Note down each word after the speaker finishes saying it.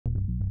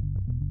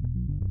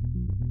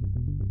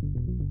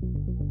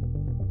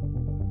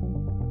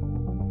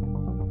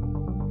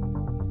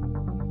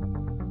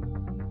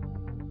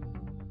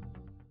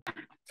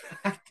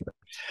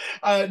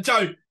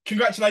Joe,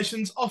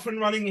 congratulations, off and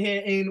running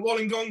here in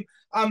Wollongong.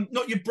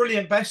 Not your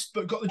brilliant best,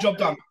 but got the job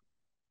done.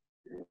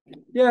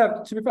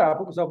 Yeah, to be fair, I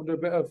put myself under a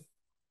bit of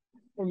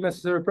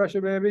unnecessary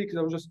pressure maybe because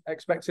I was just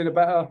expecting a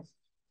better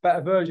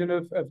version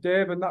of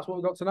Dave, and that's what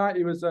we got tonight.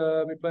 He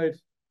played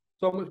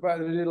so much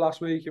better than he did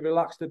last week. He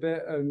relaxed a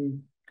bit,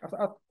 and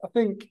I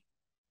think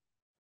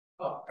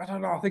I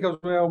don't know. I think I was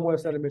my own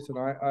worst enemy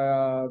tonight.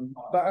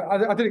 But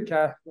I didn't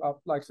care.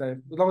 Like I say,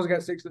 as long as I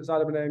get six at the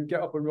side of my name,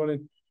 get up and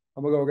running,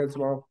 and we'll go again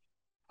tomorrow.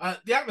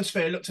 The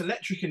atmosphere looked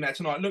electric in there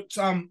tonight. Looked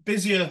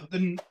busier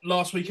than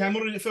last weekend.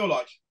 What did it feel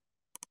like?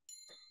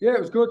 Yeah, it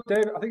was good.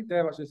 I think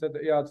Dave actually said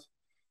that he had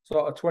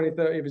sort of 20,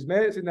 30 of his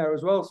mates in there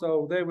as well.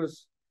 So they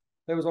was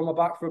on my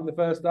back from the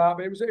first start.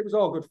 But it was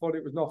all good fun.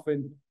 It was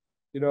nothing,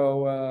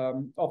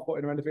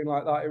 off-putting or anything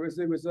like that. It was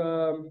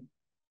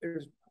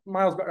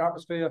miles better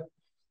atmosphere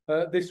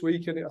this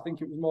week, and I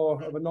think it was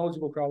more of a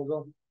knowledgeable crowd as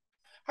well.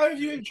 How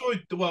have you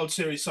enjoyed the World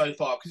Series so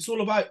far? Because it's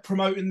all about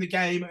promoting the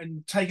game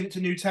and taking it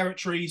to new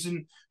territories,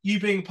 and you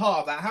being a part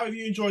of that. How have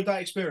you enjoyed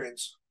that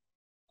experience?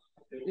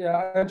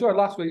 Yeah, I enjoyed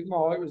last week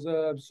more. It was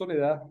sunny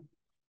there.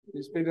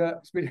 It's been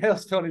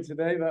hailstony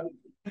today,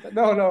 but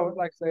no.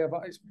 Like I say, I've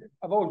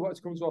always wanted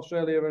to come to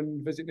Australia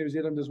and visit New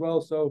Zealand as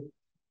well. So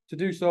to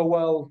do so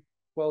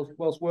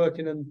whilst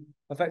working and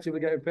effectively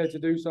getting paid to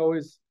do so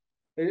is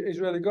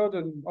really good.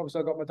 And obviously,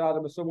 I've got my dad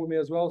and my son with me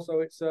as well. So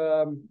it's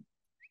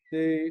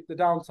the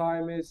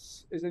downtime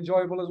is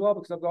enjoyable as well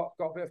because I've got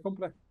a bit of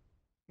company.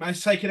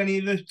 Managed to take in any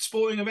of the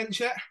sporting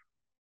events yet?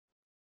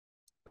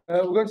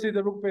 We're going to see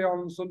the rugby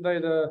on Sunday.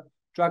 The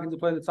Dragons are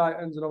playing the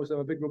Titans, and obviously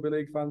I'm a big rugby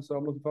league fan, so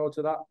I'm looking forward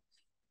to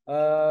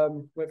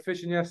that. Went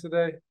fishing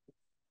yesterday.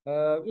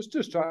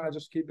 Just trying to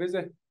just keep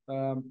busy.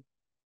 But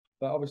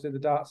obviously the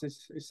darts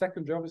is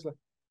secondary, obviously.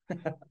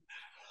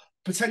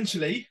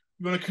 Potentially,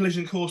 you're on a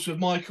collision course with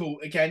Michael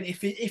again.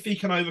 If he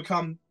can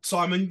overcome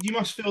Simon, you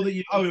must feel that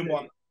you owe him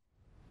one.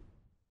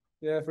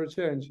 Yeah, for a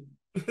change.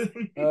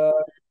 Yeah,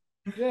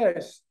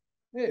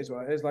 it is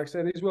what it is. Like I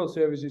said, these World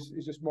Series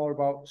is just more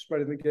about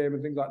spreading the game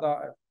and things like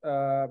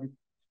that.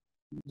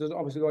 Doesn't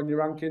obviously go on your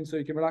ranking, so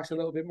you can relax a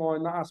little bit more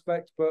in that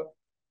aspect. But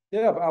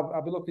yeah,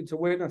 I'll be looking to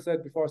win. I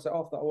said before I set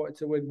off that I wanted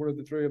to win one of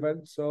the three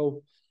events,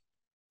 so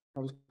I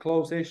was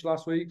close-ish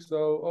last week.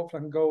 So hopefully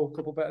I can go a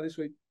couple better this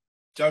week.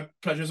 Joe,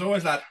 pleasure as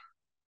always, lad.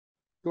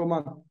 Go on,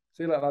 man.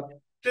 See you later, lad.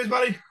 Cheers,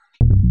 buddy.